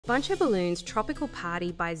Bunch of Balloons Tropical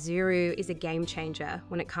Party by ZURU is a game changer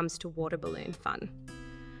when it comes to water balloon fun.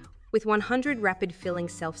 With 100 rapid filling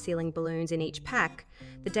self-sealing balloons in each pack,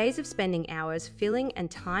 the days of spending hours filling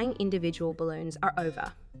and tying individual balloons are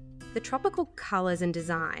over. The tropical colours and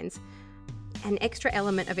designs, an extra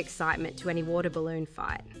element of excitement to any water balloon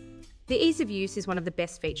fight. The ease of use is one of the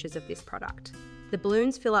best features of this product. The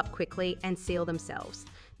balloons fill up quickly and seal themselves,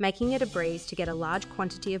 making it a breeze to get a large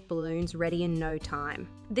quantity of balloons ready in no time.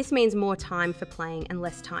 This means more time for playing and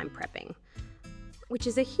less time prepping, which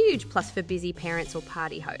is a huge plus for busy parents or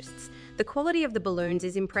party hosts. The quality of the balloons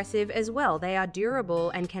is impressive as well. They are durable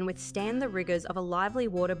and can withstand the rigors of a lively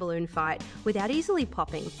water balloon fight without easily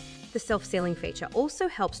popping. The self-sealing feature also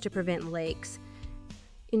helps to prevent leaks,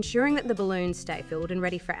 ensuring that the balloons stay filled and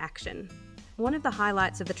ready for action. One of the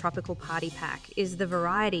highlights of the Tropical Party Pack is the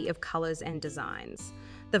variety of colours and designs.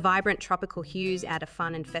 The vibrant tropical hues add a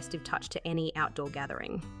fun and festive touch to any outdoor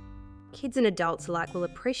gathering. Kids and adults alike will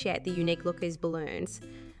appreciate the unique look of these balloons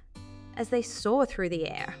as they soar through the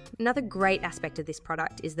air. Another great aspect of this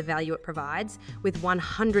product is the value it provides. With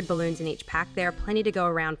 100 balloons in each pack, there are plenty to go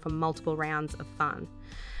around for multiple rounds of fun.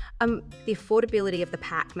 The affordability of the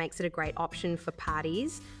pack makes it a great option for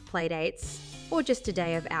parties, playdates, or just a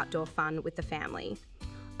day of outdoor fun with the family.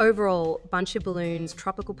 Overall, Bunch of Balloons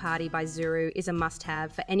Tropical Party by ZURU is a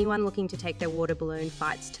must-have for anyone looking to take their water balloon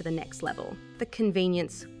fights to the next level. The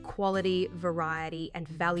convenience, quality, variety, and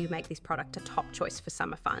value make this product a top choice for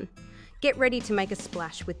summer fun. Get ready to make a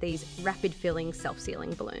splash with these rapid-filling,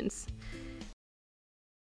 self-sealing balloons.